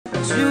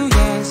2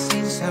 years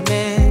since I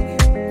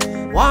met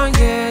you. 1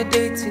 year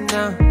dating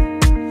now.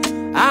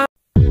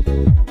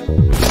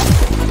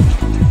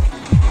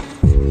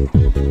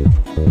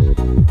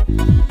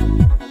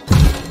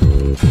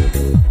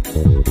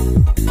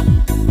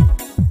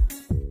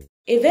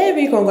 A very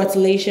big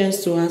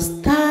congratulations to our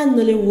star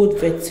Nollywood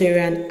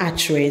veteran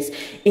actress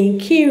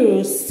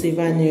Nkiru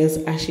Sylvanus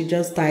as she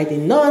just tied a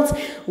knot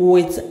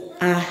with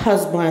her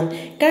husband.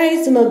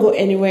 Guys, do not go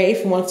anywhere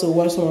if you want to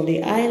watch some of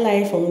the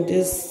highlights from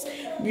this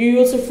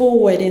beautiful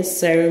wedding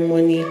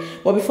ceremony.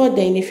 But before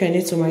then, if you're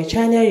new to my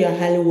channel, you are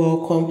highly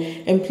welcome,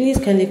 and please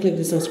kindly click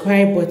the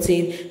subscribe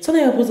button, turn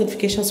on your post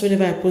notifications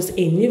whenever I post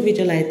a new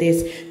video like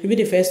this. You'll be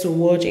the first to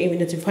watch and be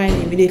notified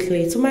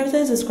immediately. To my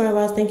returning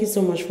subscribers, thank you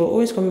so much for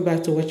always coming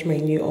back to watch my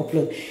new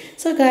upload.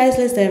 So guys,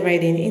 let's dive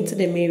right into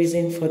the main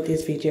reason for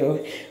this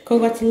video.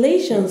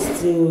 Congratulations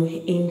to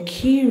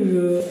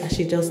Nkiru as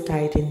she just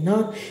tied a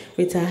knot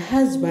with her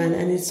husband,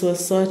 and it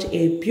was such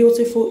a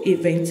beautiful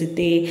event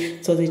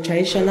today. So the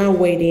traditional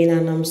wedding,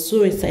 and I'm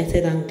so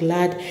excited and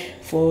glad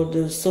for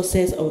the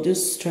success of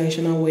this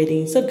traditional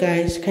wedding. So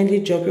guys, kindly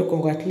drop your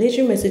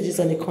congratulatory messages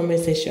on the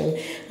comment section,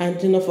 and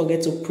do not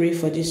forget to pray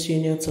for this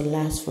union to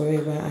last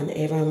forever and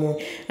evermore.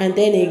 And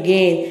then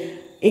again,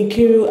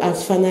 Nkiru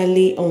has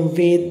finally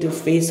unveiled the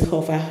face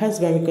of her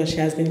husband, because she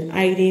has been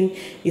hiding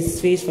his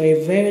face for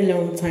a very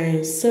long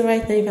time. So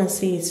right now you can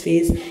see his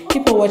face.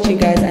 Keep on watching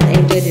guys and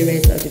enjoy the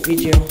rest of the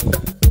video.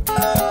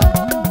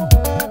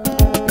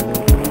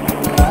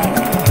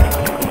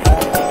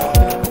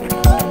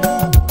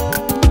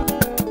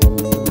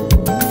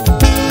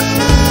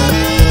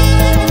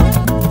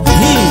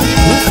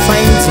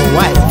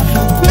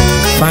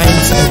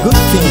 Finds a good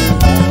thing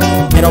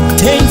and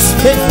obtains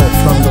favor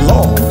from the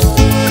Lord.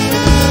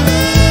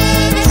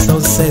 So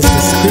says the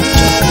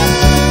scripture.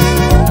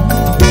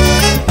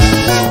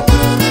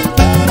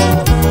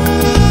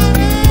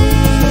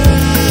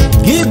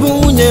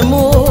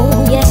 Gibunemo,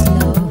 yes,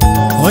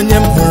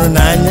 Onyem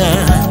Purnanya,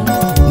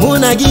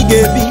 Muna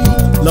Gigebi,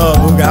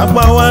 Love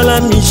Gabawala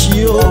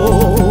Mishio.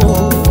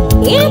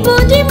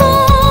 Gibunemo,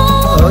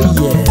 oh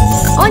yes,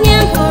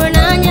 Onyem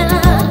Purnanya,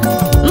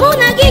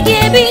 Muna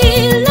Gigebi,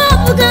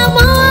 Love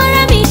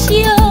Gabawala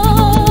Mishio.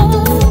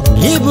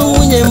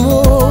 Gibunemo,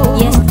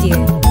 yes dear.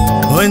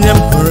 Onyem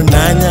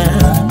Purnanya,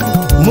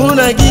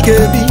 Muna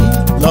Gigebi,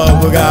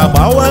 Love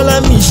Gabawala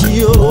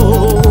Mishio.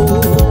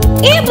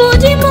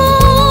 Ibudimo,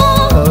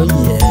 oh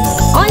yes,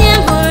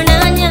 Onyem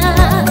Purnanya,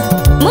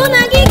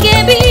 Muna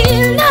Gigebi,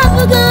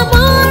 Love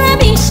Gabawala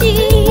Mishio.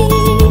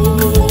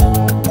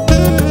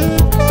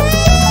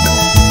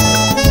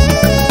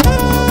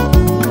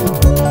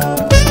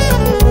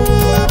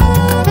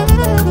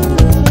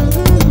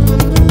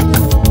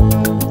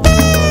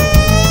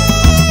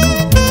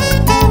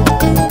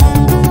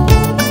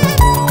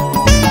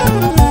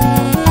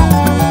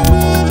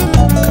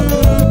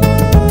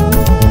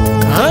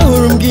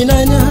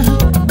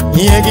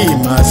 Yegi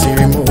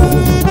masirimo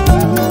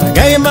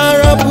Agai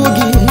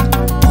marabugi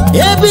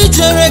Ebi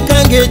chere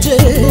kangeje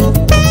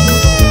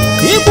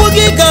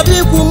Ibugi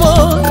kabikumo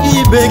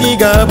Ibegi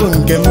gabu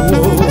nkemo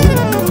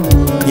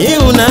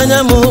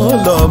Iunanya mo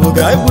Lobu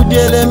gaibu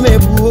diele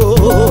mebuo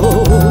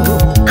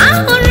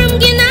Ahurum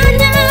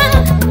ginanya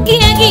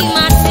Yegi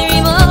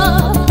masirimo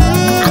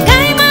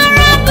Agai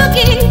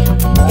marabugi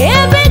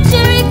Ebi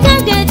chere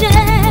kangeje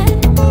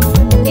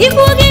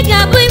Ibugi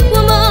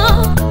kabikumo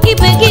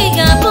Ibegi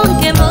gabu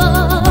nkemo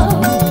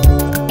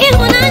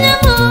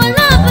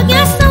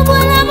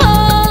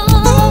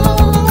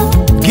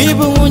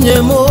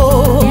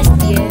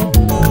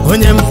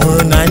Onyem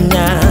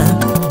Purnanya,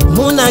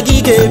 Muna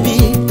Gigebi,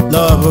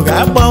 Love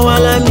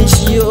Gabawala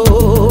Mishio.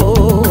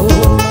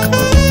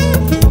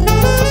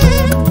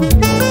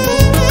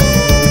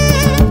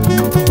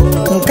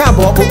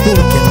 Nkabo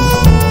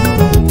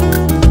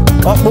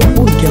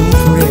Opukem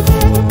forever.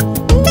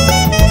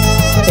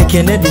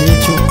 Ekene de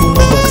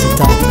Chukuno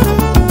Botita.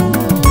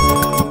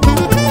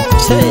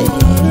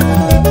 Say.